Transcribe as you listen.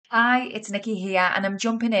Hi, it's Nikki here, and I'm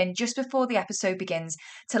jumping in just before the episode begins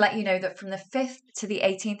to let you know that from the 5th to the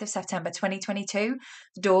 18th of September 2022,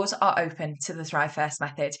 the doors are open to the Thrive First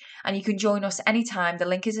method, and you can join us anytime. The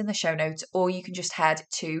link is in the show notes, or you can just head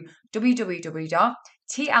to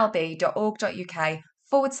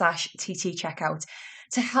www.tlb.org.uk/TT checkout.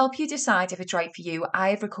 To help you decide if it's right for you, I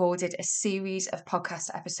have recorded a series of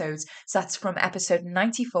podcast episodes. So that's from episode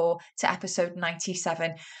 94 to episode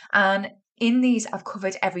 97. And in these, I've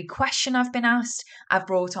covered every question I've been asked. I've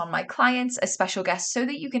brought on my clients as special guests so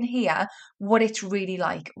that you can hear what it's really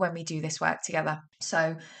like when we do this work together.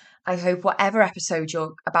 So I hope whatever episode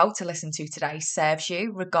you're about to listen to today serves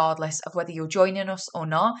you, regardless of whether you're joining us or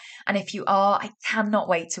not. And if you are, I cannot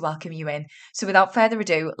wait to welcome you in. So without further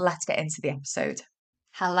ado, let's get into the episode.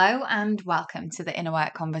 Hello and welcome to the Inner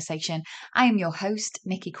Work Conversation. I am your host,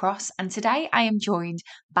 Nikki Cross, and today I am joined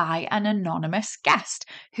by an anonymous guest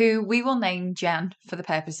who we will name Jen for the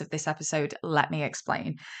purpose of this episode. Let me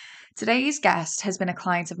explain. Today's guest has been a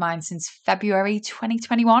client of mine since February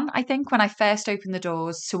 2021, I think, when I first opened the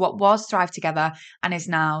doors to what was Thrive Together and is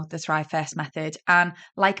now the Thrive First method. And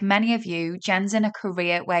like many of you, Jen's in a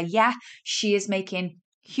career where, she is making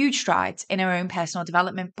huge strides in her own personal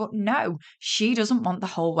development, but no, she doesn't want the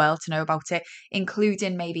whole world to know about it,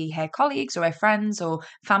 including maybe her colleagues or her friends or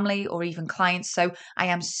family or even clients. So I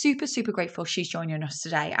am super, super grateful she's joining us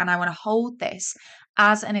today. And I want to hold this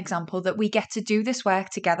as an example that we get to do this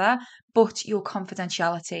work together, but your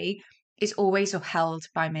confidentiality is always upheld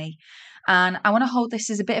by me. And I want to hold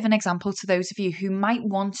this as a bit of an example to those of you who might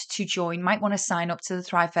want to join, might want to sign up to the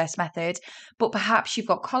Thrive First method, but perhaps you've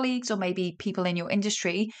got colleagues or maybe people in your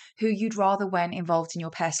industry who you'd rather weren't involved in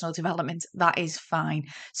your personal development. That is fine.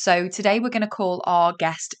 So today we're going to call our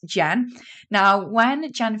guest Jen. Now,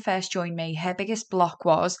 when Jen first joined me, her biggest block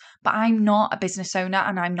was, but I'm not a business owner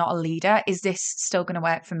and I'm not a leader. Is this still going to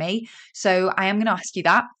work for me? So I am going to ask you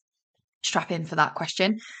that. Strap in for that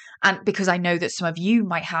question. And because I know that some of you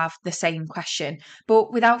might have the same question.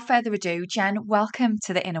 But without further ado, Jen, welcome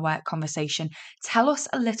to the Inner Work Conversation. Tell us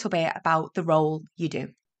a little bit about the role you do.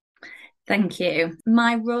 Thank you.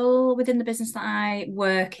 My role within the business that I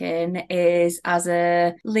work in is as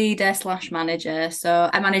a leader/manager.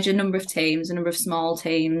 So I manage a number of teams, a number of small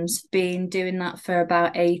teams. Been doing that for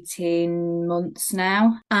about 18 months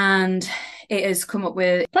now. And it has come up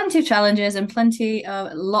with plenty of challenges and plenty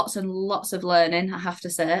of lots and lots of learning, I have to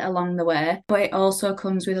say, along the way. But it also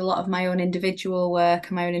comes with a lot of my own individual work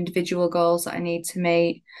and my own individual goals that I need to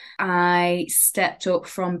meet. I stepped up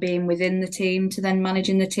from being within the team to then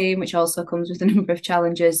managing the team, which also comes with a number of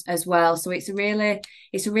challenges as well. So it's a really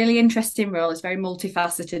interesting role. It's very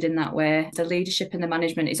multifaceted in that way. The leadership and the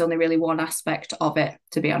management is only really one aspect of it,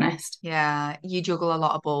 to be honest. Yeah, you juggle a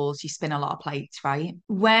lot of balls, you spin a lot of plates, right?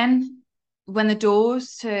 When the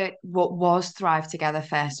doors to what was Thrive Together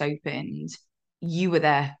first opened, you were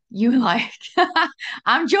there. You were like,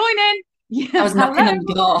 I'm joining. I Yeah, was knocking hello. on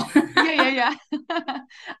the door. Yeah.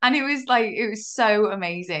 And it was so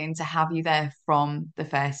amazing to have you there from the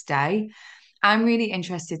first day. I'm really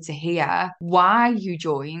interested to hear why you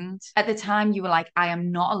joined. At the time, you were like, I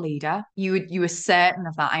am not a leader. You were certain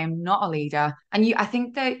of that. I am not a leader. And I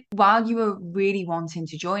think that while you were really wanting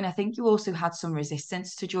to join, I think you also had some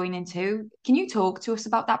resistance to joining too. Can you talk to us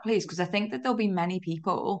about that, please? Because I think that there'll be many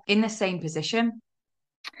people in the same position.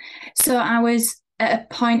 So I was at a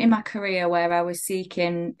point in my career where I was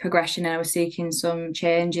seeking progression and I was seeking some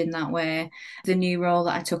change in that way. The new role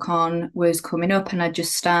that I took on was coming up and I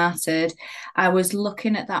just started. I was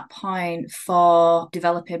looking at that point for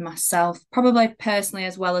developing myself, probably personally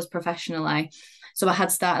as well as professionally. So I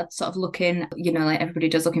had started sort of looking, like everybody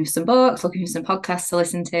does, looking for some books, looking for some podcasts to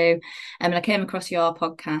listen to. And I came across your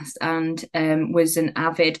podcast and was an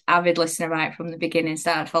avid listener right from the beginning,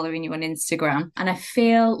 started following you on Instagram. And I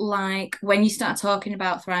feel like when you start talking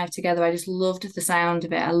about Thrive Together, I just loved the sound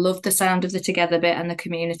of it. I loved the sound of the together bit and the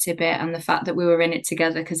community bit and the fact that we were in it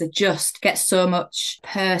together, because I just get so much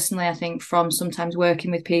personally, I think, from sometimes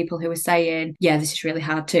working with people who are saying, yeah, this is really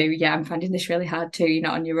hard too. Yeah, I'm finding this really hard too. You're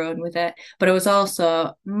not on your own with it. But I was also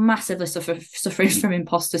massively suffering from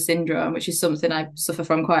imposter syndrome, which is something I suffer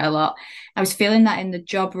from quite a lot. I was feeling that in the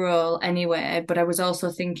job role anyway, but I was also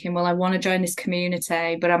thinking, well, I want to join this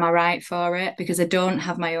community, but am I right for it? Because I don't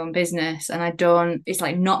have my own business and it's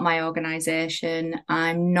like not my organization.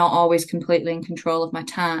 I'm not always completely in control of my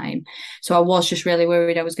time. So I was just really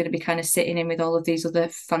worried I was going to be kind of sitting in with all of these other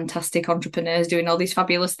fantastic entrepreneurs doing all these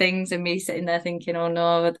fabulous things and me sitting there thinking, oh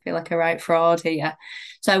no, I feel like a right fraud here.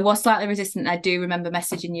 So I was slightly resistant. I do do remember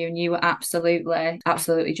messaging you, and you were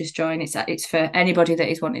absolutely just join. It's for anybody that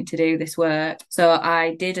is wanting to do this work. So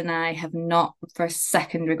I did, and I have not for a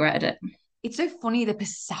second regretted it. It's so funny, the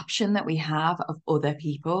perception that we have of other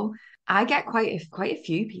people. I get quite a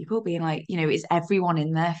few people being like, is everyone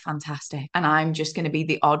in there fantastic? And I'm just going to be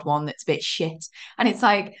the odd one that's a bit shit. And it's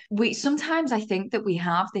like, we sometimes I think that we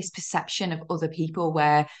have this perception of other people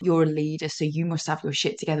where you're a leader, so you must have your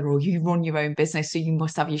shit together, or you run your own business, so you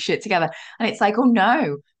must have your shit together. And it's like, oh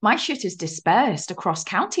no, my shit is dispersed across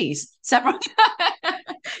counties, several.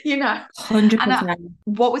 100%. And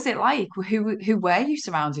what was it like? Who were you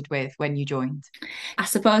surrounded with when you joined? I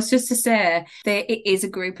suppose just to say it is a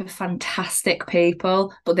group of fantastic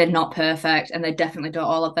people, but they're not perfect, and they definitely don't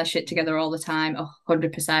all have their shit together all the time.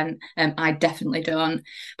 100%. I definitely don't.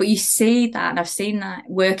 But you see that, and I've seen that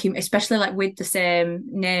working, especially like with the same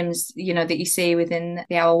names, that you see within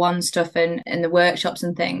the Hour One stuff and the workshops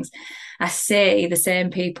and things. I see the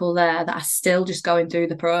same people there that are still just going through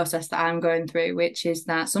the process that I'm going through, which is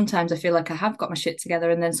that sometimes I feel like I have got my shit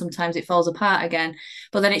together, and then sometimes it falls apart again.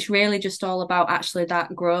 But then it's really just all about actually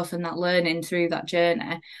that growth and that learning through that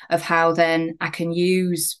journey of how then I can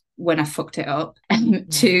use when I fucked it up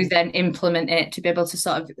to then implement it, to be able to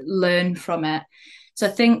sort of learn from it. So I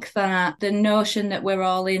think that the notion that we're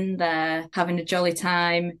all in there having a jolly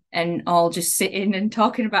time and all just sitting and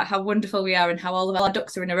talking about how wonderful we are and how all of our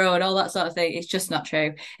ducks are in a row and all that sort of thing, it's just not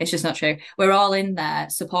true. It's just not true. We're all in there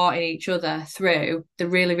supporting each other through the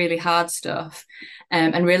really, really hard stuff,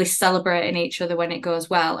 and really celebrating each other when it goes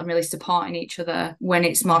well, and really supporting each other when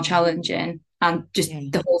it's more challenging. And just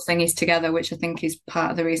the whole thing is together, which I think is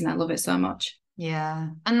part of the reason I love it so much. Yeah.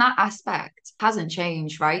 And that aspect hasn't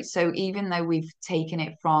changed, right? So even though we've taken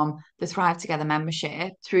it from the Thrive Together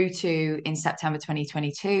membership through to in September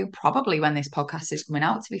 2022, probably when this podcast is coming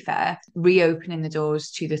out, to be fair, reopening the doors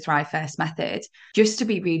to the Thrive First method, just to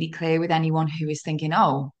be really clear with anyone who is thinking,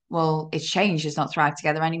 oh, well, it's changed, it's not Thrive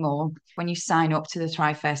Together anymore. When you sign up to the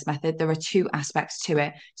Thrive First method, there are two aspects to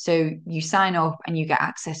it. So you sign up and you get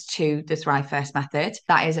access to the Thrive First method.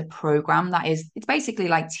 That is a program it's basically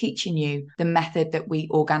like teaching you the method that we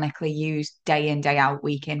organically use day in, day out,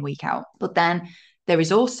 week in, week out. But then there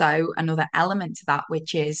is also another element to that,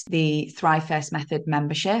 which is the Thrive First method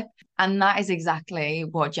membership. And that is exactly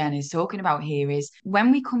what Jen is talking about here, is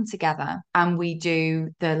when we come together and we do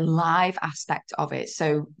the live aspect of it.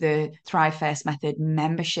 So the Thrive First method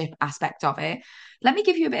membership aspect of it. Let me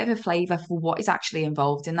give you a bit of a flavor for what is actually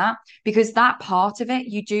involved in that, because that part of it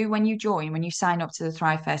you do when you join, when you sign up to the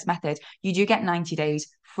Thrive First method, you do get 90 days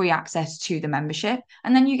free access to the membership.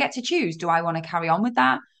 And then you get to choose, do I want to carry on with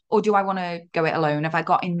that? Or do I want to go it alone? Have I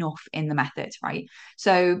got enough in the method, right?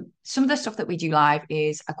 So some of the stuff that we do live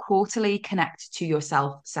is a quarterly connect to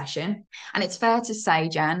yourself session. And it's fair to say,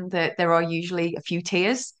 Jen, that there are usually a few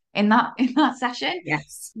tiers in that session.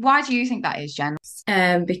 Yes. Why do you think that is, Jen?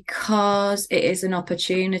 Because it is an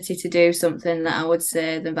opportunity to do something that I would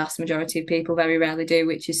say the vast majority of people very rarely do,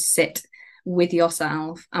 which is sit with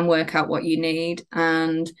yourself and work out what you need.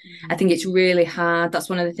 And I think it's really hard. That's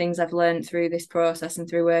one of the things I've learned through this process and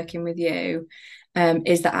through working with you,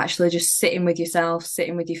 is that actually just sitting with yourself,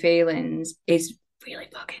 sitting with your feelings is really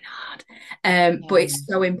fucking hard. But it's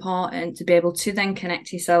so important to be able to then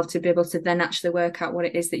connect yourself, to be able to then actually work out what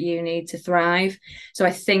it is that you need to thrive. So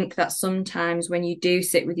I think that sometimes when you do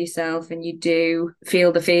sit with yourself and you do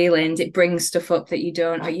feel the feelings, it brings stuff up that you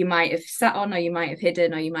don't, or you might have sat on, or you might have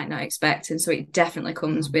hidden, or you might not expect. And so it definitely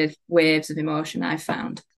comes with waves of emotion, I've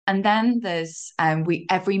found. And then there's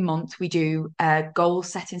every month we do a goal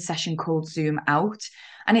setting session called Zoom Out.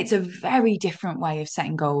 And it's a very different way of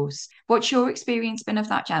setting goals. What's your experience been of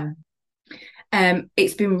that, Jen?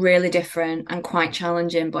 It's been really different and quite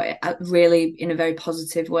challenging, but really in a very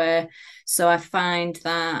positive way. So I find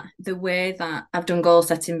that the way that I've done goal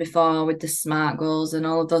setting before with the SMART goals and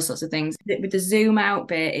all of those sorts of things, with the zoom out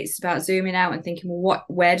bit, it's about zooming out and thinking,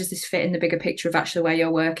 where does this fit in the bigger picture of actually where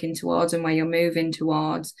you're working towards and where you're moving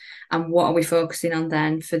towards, and what are we focusing on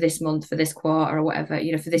then for this month, for this quarter, or whatever,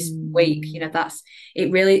 for this week.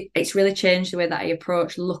 It's really changed the way that I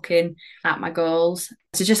approach looking at my goals.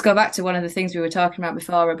 To just go back to one of the things we were talking about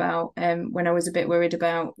before about when I was a bit worried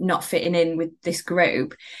about not fitting in with this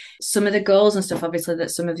group, some of the goals and stuff, obviously,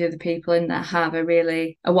 that some of the other people in there have are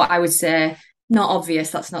what I would say, not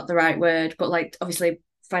obvious, that's not the right word, but like obviously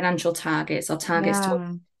financial targets or targets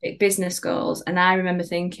to business goals. And I remember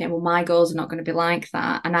thinking, well, my goals are not going to be like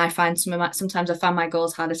that. And I find sometimes I find my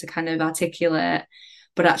goals harder to kind of articulate.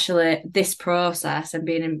 But actually, this process and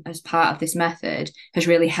being as part of this method has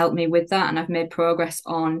really helped me with that. And I've made progress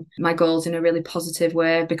on my goals in a really positive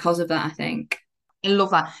way because of that, I think. I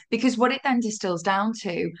love that, because what it then distills down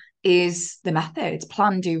to is the method: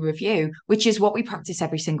 plan, do, review, which is what we practice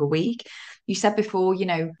every single week. You said before,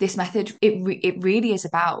 this method, it really is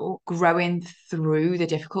about growing through the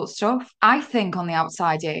difficult stuff. I think on the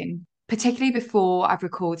outside in, particularly before I've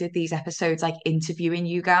recorded these episodes, like interviewing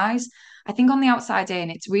you guys, I think on the outside in,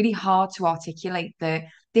 it's really hard to articulate that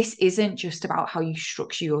this isn't just about how you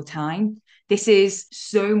structure your time. This is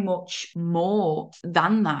so much more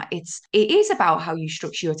than that. It is about how you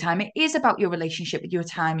structure your time. It is about your relationship with your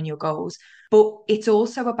time and your goals. But it's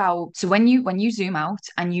also about, so when you zoom out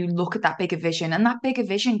and you look at that bigger vision, and that bigger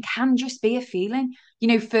vision can just be a feeling.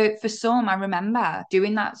 For some, I remember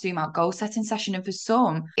doing that zoom out goal setting session, and for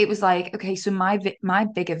some, it was like, okay, so my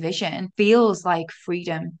bigger vision feels like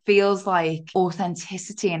freedom, feels like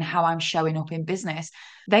authenticity in how I'm showing up in business.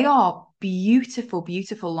 They are beautiful,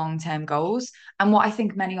 beautiful long-term goals. And what I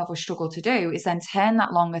think many of us struggle to do is then turn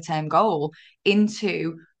that longer term goal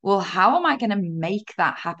into, well, how am I going to make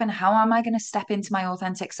that happen? How am I going to step into my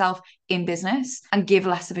authentic self in business and give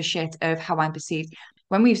less of a shit of how I'm perceived?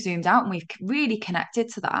 When we've zoomed out and we've really connected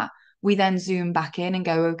to that, we then zoom back in and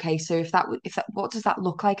go, okay, so if that, what does that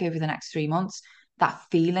look like over the next 3 months? That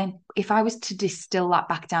feeling, if I was to distill that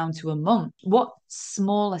back down to a month, what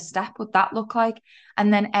smaller step would that look like?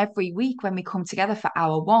 And then every week when we come together for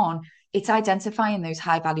hour one, it's identifying those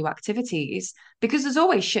high value activities, because there's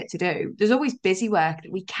always shit to do. There's always busy work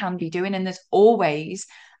that we can be doing, and there's always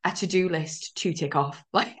a to-do list to tick off.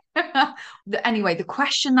 Like, anyway, the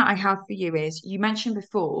question that I have for you is, you mentioned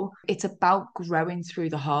before, it's about growing through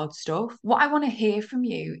the hard stuff. What I want to hear from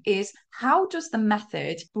you is, how does the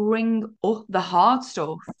method bring up the hard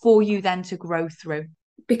stuff for you then to grow through?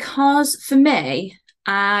 Because for me,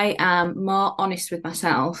 I am more honest with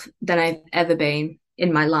myself than I've ever been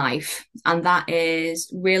in my life. And that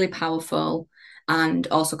is really powerful and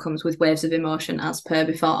also comes with waves of emotion, as per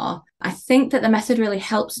before. I think that the method really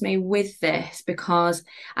helps me with this because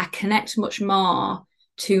I connect much more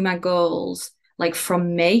to my goals, like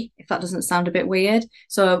from me, if that doesn't sound a bit weird.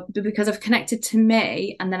 So because I've connected to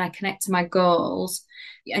me and then I connect to my goals,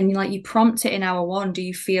 and like you prompt it in hour one, do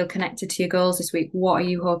you feel connected to your goals this week? What are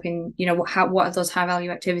you hoping, what are those high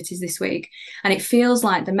value activities this week? And it feels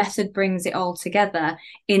like the method brings it all together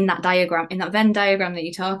in that diagram, in that Venn diagram that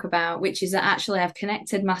you talk about, which is that actually I've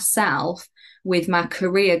connected myself with my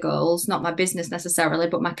career goals, not my business necessarily,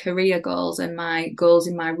 but my career goals and my goals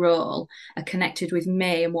in my role are connected with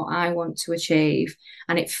me and what I want to achieve.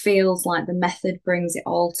 And it feels like the method brings it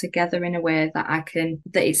all together in a way that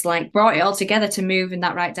it's like brought it all together to move in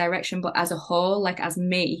that right direction, but as a whole, like as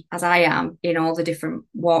me, as I am in all the different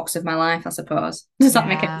walks of my life, I suppose. Does that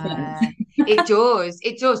make any sense? It does.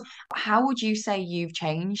 It does. How would you say you've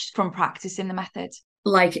changed from practicing the method?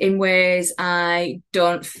 Like in ways I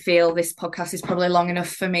don't feel this podcast is probably long enough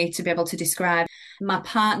for me to be able to describe. My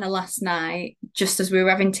partner last night, just as we were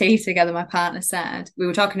having tea together, my partner said, we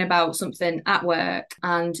were talking about something at work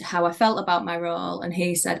and how I felt about my role. And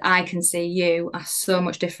he said, I can see you are so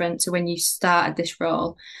much different to when you started this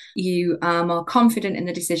role. You are more confident in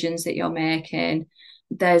the decisions that you're making.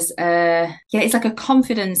 It's like a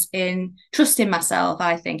confidence in trusting myself,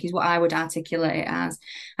 I think, is what I would articulate it as.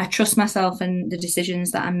 I trust myself and the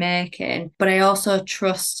decisions that I'm making, but I also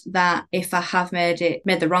trust that if I have made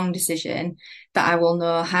the wrong decision, that I will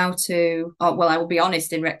know how to, I will be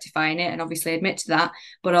honest in rectifying it and obviously admit to that,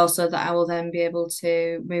 but also that I will then be able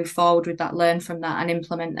to move forward with that, learn from that and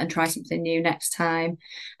implement and try something new next time.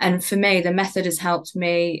 And for me, the method has helped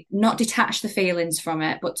me not detach the feelings from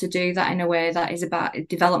it, but to do that in a way that is about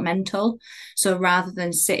developmental. So rather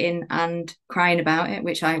than sitting and crying about it,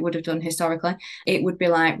 which I would have done historically, it would be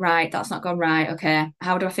like, right, that's not gone right. Okay,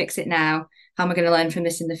 how do I fix it now? How am I going to learn from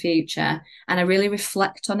this in the future? And I really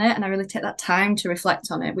reflect on it and I really take that time to reflect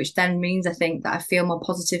on it, which then means I think that I feel more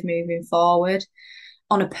positive moving forward.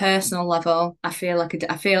 On a personal level, I feel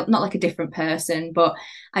not like a different person, but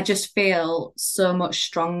I just feel so much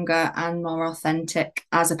stronger and more authentic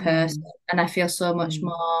as a person. And I feel so much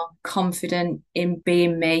more confident in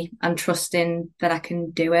being me and trusting that I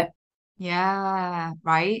can do it. Yeah,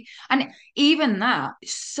 right. And even that,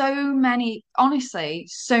 honestly,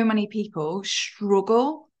 so many people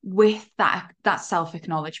struggle with that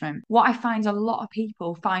self-acknowledgement. What I find a lot of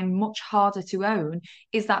people find much harder to own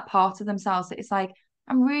is that part of themselves that it's like,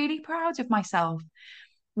 I'm really proud of myself.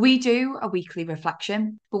 We do a weekly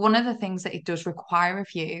reflection, but one of the things that it does require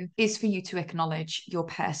of you is for you to acknowledge your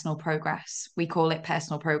personal progress. We call it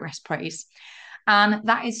personal progress praise. And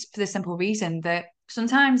that is for the simple reason that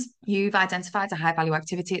sometimes you've identified a high value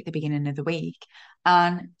activity at the beginning of the week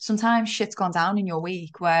And sometimes shit's gone down in your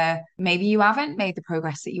week where maybe you haven't made the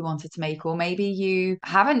progress that you wanted to make, or maybe you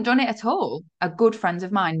haven't done it at all. A good friend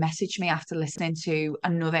of mine messaged me after listening to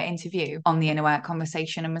another interview on the Inner Work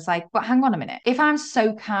Conversation and was like, but hang on a minute. If I'm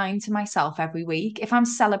so kind to myself every week, if I'm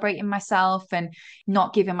celebrating myself and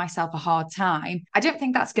not giving myself a hard time, I don't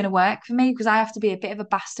think that's going to work for me because I have to be a bit of a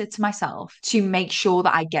bastard to myself to make sure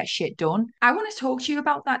that I get shit done. I want to talk to you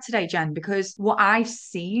about that today, Jen, because what I've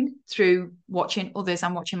seen through watching others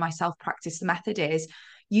and watching myself practice the method is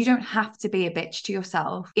you don't have to be a bitch to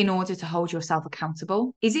yourself in order to hold yourself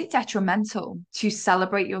accountable. Is it detrimental to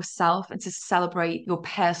celebrate yourself and to celebrate your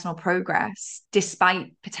personal progress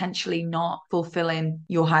despite potentially not fulfilling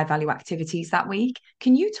your high value activities that week?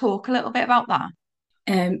 Can you talk a little bit about that?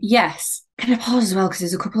 Yes. Can I pause as well? Because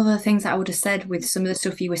there's a couple of other things that I would have said with some of the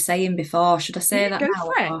stuff you were saying before. Should I say Yeah, that go now?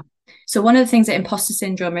 for it. So one of the things that imposter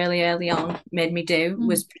syndrome really early on made me do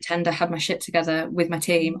was pretend I had my shit together with my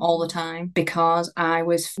team all the time because I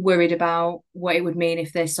was worried about what it would mean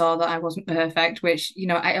if they saw that I wasn't perfect, which,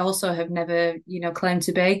 I also have never, claimed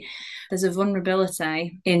to be. There's a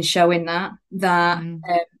vulnerability in showing that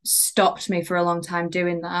stopped me for a long time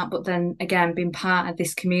doing that. But then again, being part of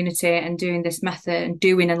this community and doing this method and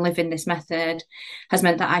doing and living this method has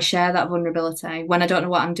meant that I share that vulnerability when I don't know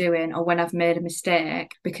what I'm doing or when I've made a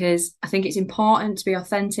mistake, because I think it's important to be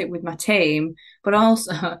authentic with my team, but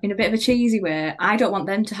also in a bit of a cheesy way, I don't want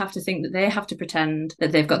them to have to think that they have to pretend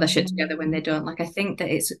that they've got their shit together when they don't. Like, I think that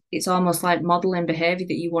it's almost like modeling behavior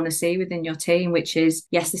that you want to see within your team, which is,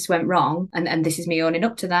 yes, this went wrong, and this is me owning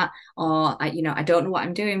up to that, or I don't know what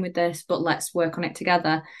I'm doing with this, but let's work on it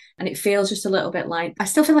together. And it feels just a little bit like, I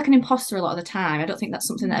still feel like an imposter a lot of the time. I don't think that's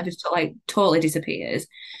something that ever totally disappears.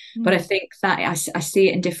 But I think that I see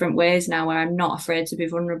it in different ways now where I'm not afraid to be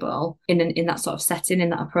vulnerable in that sort of setting, in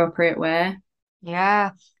that appropriate way.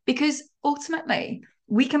 Yeah, because ultimately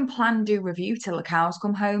we can plan do review till the cows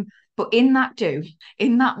come home. But in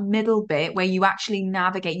that middle bit where you actually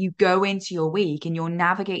navigate, you go into your week and you're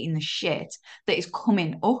navigating the shit that is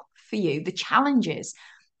coming up for you, the challenges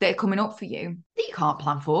that are coming up for you that you can't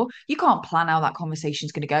plan for. You can't plan how that conversation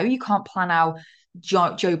is going to go. You can't plan how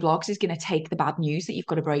Joe Bloggs is going to take the bad news that you've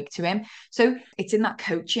got to break to him. So it's in that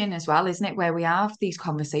coaching as well, isn't it? Where we have these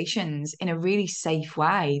conversations in a really safe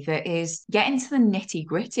way that is getting to the nitty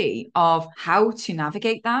gritty of how to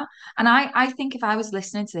navigate that. And I think if I was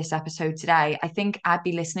listening to this episode today, I think I'd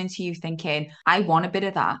be listening to you thinking, I want a bit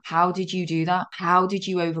of that. How did you do that? How did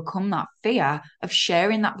you overcome that fear of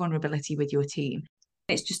sharing that vulnerability with your team?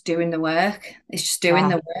 It's just doing the work. It's just doing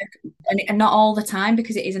the work, and not all the time,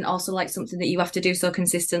 because it isn't also like something that you have to do so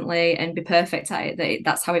consistently and be perfect at it.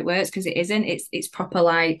 That's how it works, because it isn't. It's proper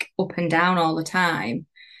like up and down all the time.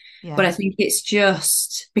 Yeah. But I think it's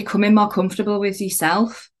just becoming more comfortable with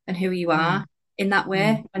yourself and who you are in that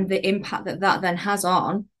way, and the impact that then has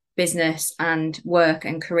on business and work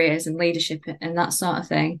and careers and leadership and that sort of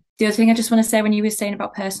thing. The other thing I just want to say, when you were saying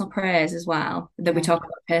about personal praise as well, that we talk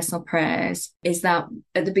about personal praise, is that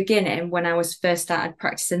at the beginning, when I was first started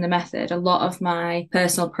practicing the method, a lot of my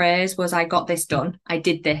personal praise was, I got this done, I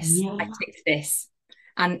did this, I ticked this,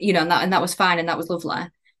 and and that was fine and that was lovely.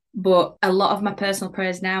 But a lot of my personal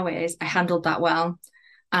praise now is, I handled that well,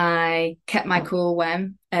 I kept my cool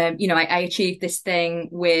when I achieved this thing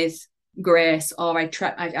with grace, or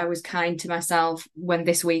I was kind to myself when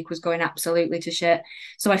this week was going absolutely to shit.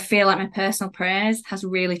 So I feel like my personal praise has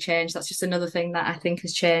really changed. That's just another thing that I think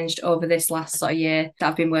has changed over this last sort of year that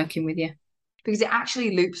I've been working with you. Because it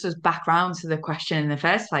actually loops us back round to the question in the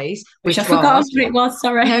first place, which I forgot what it was.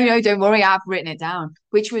 Sorry. No, don't worry. I've written it down,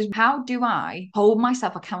 which was, how do I hold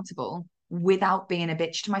myself accountable without being a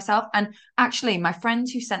bitch to myself? And actually, my friend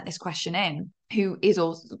who sent this question in, who is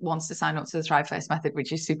also wants to sign up to the Thrive First method,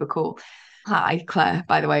 which is super cool. Hi, Claire,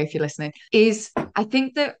 by the way, if you're listening, is I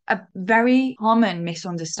think that a very common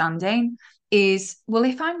misunderstanding is, well,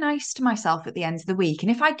 if I'm nice to myself at the end of the week, and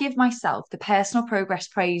if I give myself the personal progress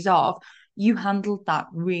praise of, you handled that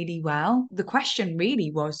really well. The question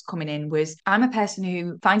really was coming in was, I'm a person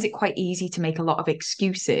who finds it quite easy to make a lot of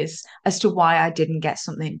excuses as to why I didn't get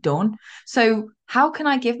something done. So how can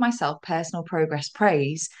I give myself personal progress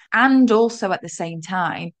praise and also at the same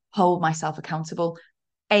time hold myself accountable?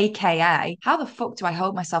 AKA, how the fuck do I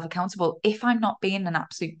hold myself accountable if I'm not being an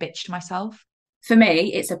absolute bitch to myself? For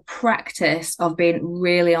me, it's a practice of being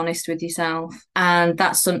really honest with yourself. And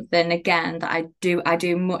that's something, again, that I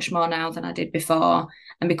do much more now than I did before,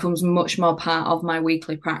 and becomes much more part of my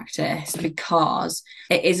weekly practice, because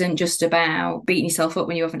it isn't just about beating yourself up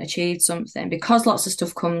when you haven't achieved something, because lots of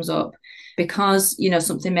stuff comes up, because,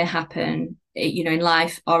 something may happen in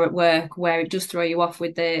life or at work where it does throw you off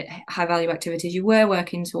with the high value activities you were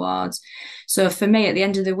working towards. So for me, at the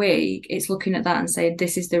end of the week, it's looking at that and saying,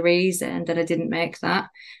 this is the reason that I didn't make that.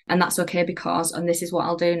 And that's okay because, and this is what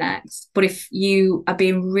I'll do next. But if you are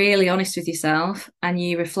being really honest with yourself and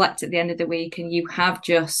you reflect at the end of the week and you have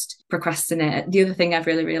just procrastinated, the other thing I've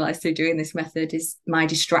really realized through doing this method is my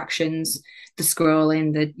distractions, the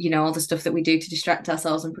scrolling, all the stuff that we do to distract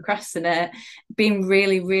ourselves and procrastinate, being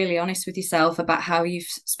really, really honest with yourself about how you've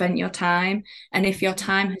spent your time. And if your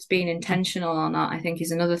time has been intentional or not, I think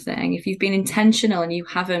is another thing. If you've been intentional and you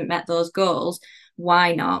haven't met those goals,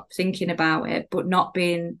 why not? Thinking about it, but not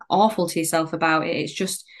being awful to yourself about it. It's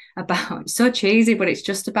just about, it's so cheesy, but it's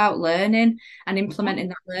just about learning and implementing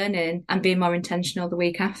that learning and being more intentional the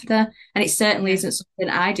week after. And it certainly isn't something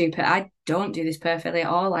I do, but I don't do this perfectly at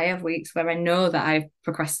all. I have weeks where I know that I've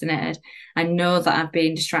procrastinated. I know that I've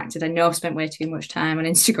been distracted. I know I've spent way too much time on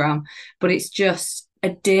Instagram, but it's just a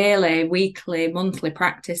daily, weekly, monthly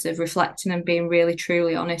practice of reflecting and being really,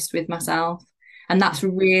 truly honest with myself. And that's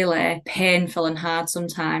really painful and hard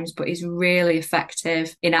sometimes, but is really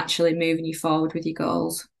effective in actually moving you forward with your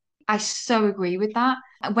goals. I so agree with that.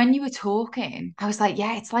 When you were talking, I was like,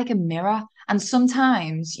 yeah, it's like a mirror. And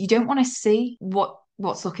sometimes you don't want to see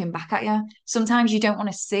what's looking back at you. Sometimes you don't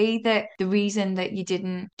want to see that the reason that you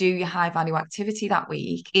didn't do your high value activity that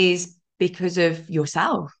week is because of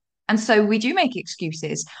yourself. And so we do make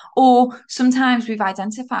excuses. Or sometimes we've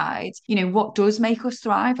identified, what does make us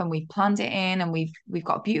thrive and we've planned it in and we've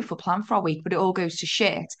got a beautiful plan for our week, but it all goes to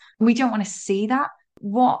shit. We don't want to see that.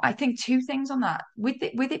 What I think, two things on that, with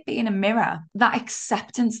it being a mirror, that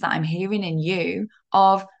acceptance that I'm hearing in you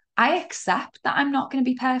of, I accept that I'm not going to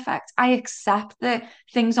be perfect. I accept that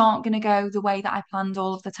things aren't going to go the way that I planned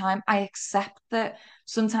all of the time. I accept that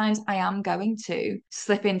sometimes I am going to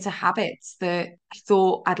slip into habits that I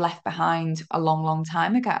thought I'd left behind a long, long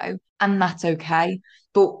time ago. And that's okay.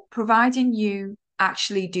 But providing you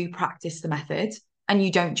actually do practice the method and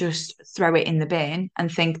you don't just throw it in the bin and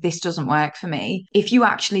think this doesn't work for me, if you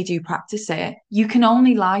actually do practice it, you can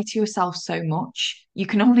only lie to yourself so much. You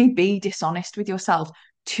can only be dishonest with yourself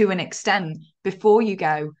to an extent before you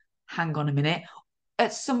go, hang on a minute.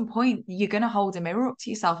 At some point, you're going to hold a mirror up to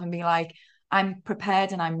yourself and be like, I'm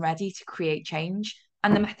prepared and I'm ready to create change.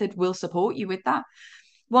 And the method will support you with that.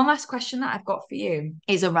 One last question that I've got for you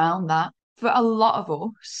is around that. For a lot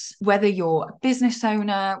of us, whether you're a business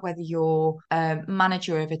owner, whether you're a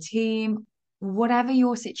manager of a team, whatever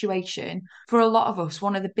your situation, for a lot of us,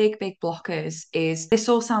 one of the big, big blockers is this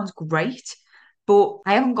all sounds great, but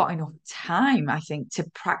I haven't got enough time, I think, to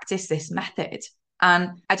practice this method.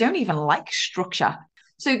 And I don't even like structure.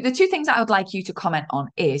 So the two things that I would like you to comment on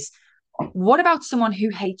is, what about someone who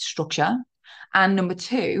hates structure? And number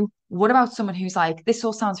two, what about someone who's like, this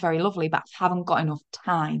all sounds very lovely, but I haven't got enough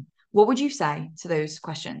time? What would you say to those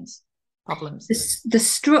questions, problems? The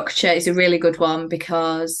structure is a really good one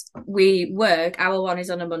because our one is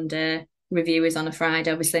on a Monday, review is on a Friday,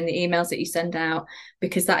 obviously, in the emails that you send out,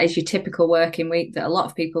 because that is your typical working week that a lot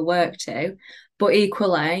of people work to. But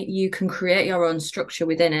equally, you can create your own structure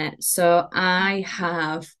within it. So I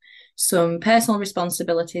have some personal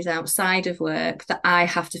responsibilities outside of work that I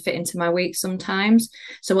have to fit into my week sometimes.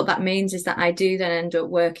 So what that means is that I do then end up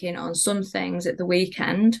working on some things at the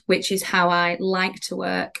weekend, which is how I like to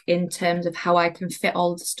work in terms of how I can fit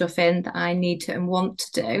all the stuff in that I need to and want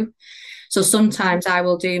to do. So sometimes I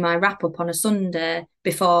will do my wrap up on a Sunday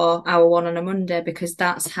before hour one on a Monday because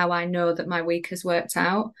that's how I know that my week has worked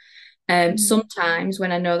out. Sometimes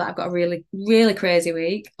when I know that I've got a really, really crazy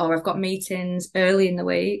week or I've got meetings early in the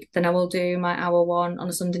week, then I will do my hour one on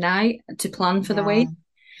a Sunday night to plan for the week.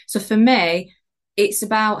 So for me, it's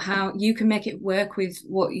about how you can make it work with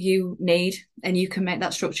what you need and you can make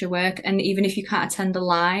that structure work. And even if you can't attend the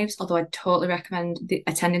lives, although I totally recommend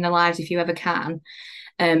attending the lives if you ever can,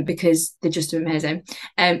 because they're just amazing.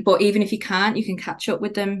 But even if you can't, you can catch up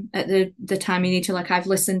with them at the time you need to. Like I've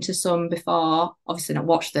listened to some before, obviously not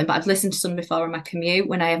watched them, but I've listened to some before on my commute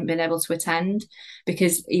when I haven't been able to attend,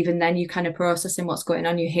 because even then you kind of processing what's going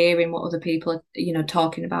on, you're hearing what other people are,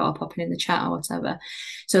 talking about or popping in the chat or whatever.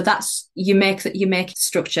 So that's, you make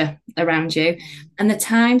structure around you. And the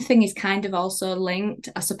time thing is kind of also linked,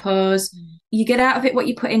 I suppose. You get out of it what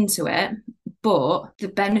you put into it, but the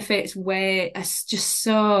benefits are just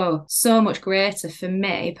so much greater for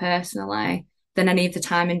me personally than any of the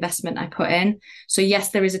time investment I put in. So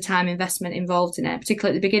yes, there is a time investment involved in it,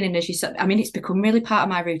 particularly at the beginning, as you said. I mean, it's become really part of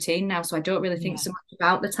my routine now, so I don't really think so much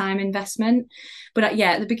about the time investment. But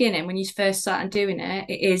at the beginning, when you first start doing it,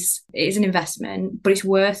 it is an investment, but it's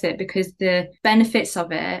worth it because the benefits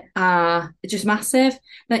of it are just massive.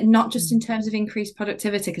 Like, not just in terms of increased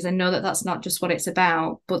productivity, because I know that that's not just what it's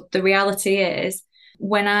about, but the reality is,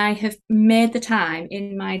 when I have made the time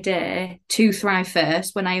in my day to thrive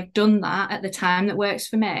first, when I have done that at the time that works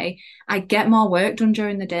for me, I get more work done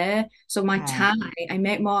during the day. So my time, I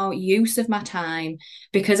make more use of my time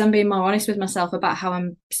because I'm being more honest with myself about how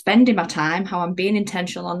I'm spending my time, how I'm being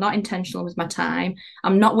intentional or not intentional with my time.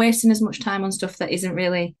 I'm not wasting as much time on stuff that isn't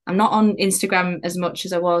really, I'm not on Instagram as much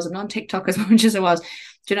as I was. I'm not on TikTok as much as I was.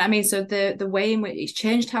 Do you know what I mean? So the way in which it's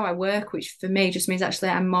changed how I work, which for me just means actually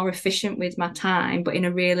I'm more efficient with my time, but in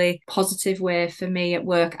a really positive way for me at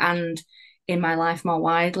work and in my life more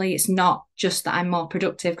widely. It's not just that I'm more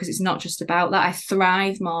productive, because it's not just about that. I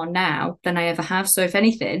thrive more now than I ever have. So if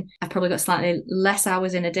anything, I've probably got slightly less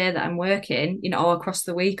hours in a day that I'm working, or across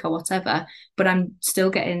the week or whatever, but I'm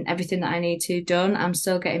still getting everything that I need to done. I'm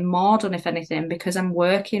still getting more done, if anything, because I'm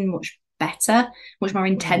working much better, much more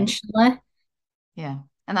intentionally. Yeah.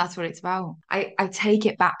 And that's what it's about. I take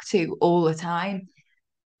it back to all the time.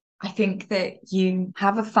 I think that you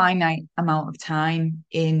have a finite amount of time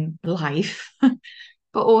in life,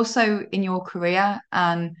 but also in your career.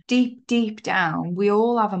 And deep, deep down, we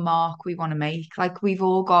all have a mark we want to make. Like, we've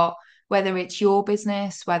all got, whether it's your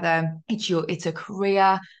business, whether it's a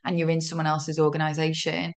career and you're in someone else's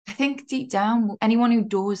organization. I think deep down, anyone who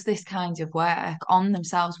does this kind of work on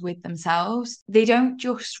themselves, with themselves, they don't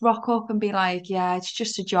just rock up and be like, yeah, it's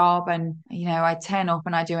just a job. And, I turn up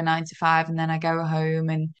and I do a 9 to 5 and then I go home.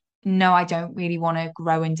 And no, I don't really want to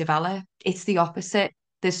grow and develop. It's the opposite.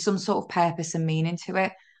 There's some sort of purpose and meaning to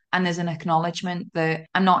it. And there's an acknowledgement that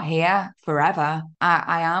I'm not here forever.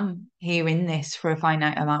 I am here in this for a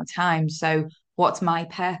finite amount of time. So what's my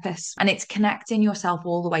purpose? And it's connecting yourself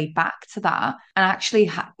all the way back to that and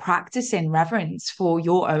actually practicing reverence for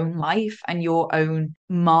your own life and your own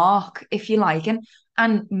mark, if you like.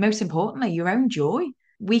 And most importantly, your own joy.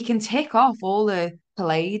 We can tick off all the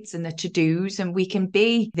accolades and the to-dos, and we can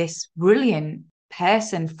be this brilliant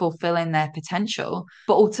person fulfilling their potential.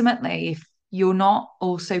 But ultimately, if you're not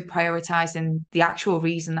also prioritizing the actual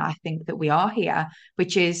reason that I think that we are here,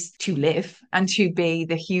 which is to live and to be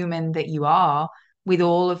the human that you are, with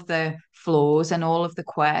all of the flaws and all of the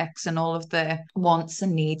quirks and all of the wants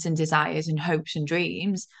and needs and desires and hopes and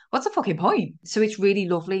dreams, what's the fucking point? So it's really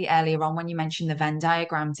lovely earlier on when you mentioned the Venn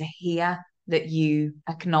diagram to hear that you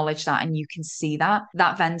acknowledge that and you can see that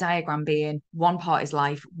Venn diagram being one part is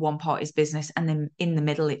life, one part is business, and then in the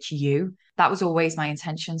middle it's you. That was always my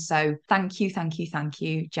intention. So thank you,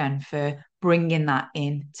 Jen, for bringing that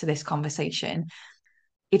in to this conversation.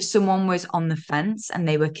 If someone was on the fence and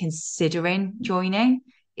they were considering joining,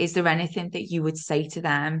 is there anything that you would say to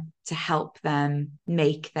them to help them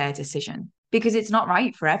make their decision? Because it's not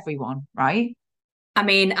right for everyone, right? I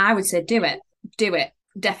mean, I would say do it.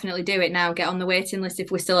 Definitely do it now. Get on the waiting list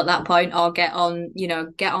if we're still at that point, or get on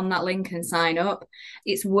that link and sign up.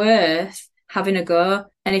 It's worth having a go.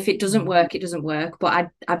 And if it doesn't work, it doesn't work. But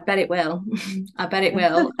I bet it will. I bet it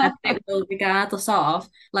will. I bet it will, regardless of,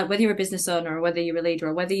 like, whether you're a business owner or whether you're a leader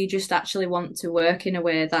or whether you just actually want to work in a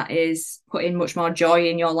way that is putting much more joy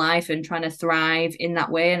in your life and trying to thrive in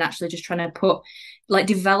that way, and actually just trying to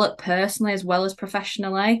develop personally as well as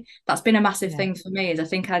professionally. That's been a massive thing for me. Is I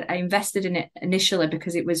think I invested in it initially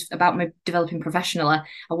because it was about me developing professionally.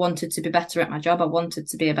 I wanted to be better at my job. I wanted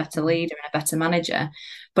to be a better leader and a better manager.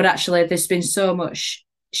 But actually, there's been so much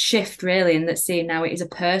shift really in that scene now. It is a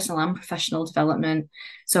personal and professional development.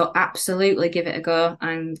 So absolutely give it a go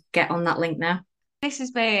and get on that link now. This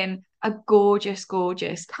has been a gorgeous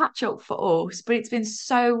catch up for us, but it's been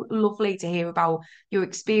so lovely to hear about your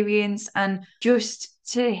experience and just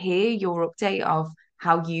to hear your update of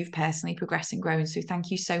how you've personally progressed and grown. So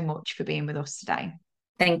thank you so much for being with us today.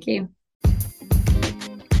 Thank you.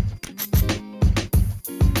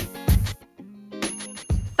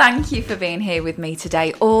 Thank you for being here with me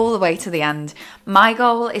today, all the way to the end. My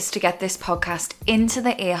goal is to get this podcast into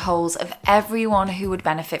the ear holes of everyone who would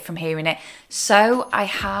benefit from hearing it. So I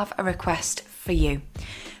have a request for you.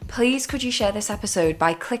 please could you share this episode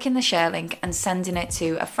by clicking the share link and sending it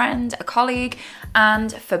to a friend, a colleague,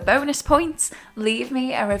 and for bonus points, leave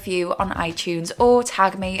me a review on iTunes or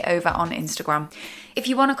tag me over on Instagram. If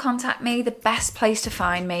you want to contact me, the best place to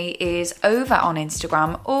find me is over on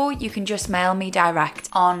Instagram, or you can just mail me direct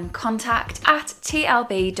on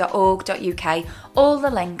contact@tlb.org.uk. All the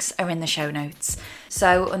links are in the show notes.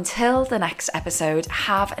 So until the next episode,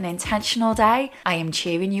 have an intentional day. I am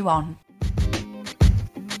cheering you on.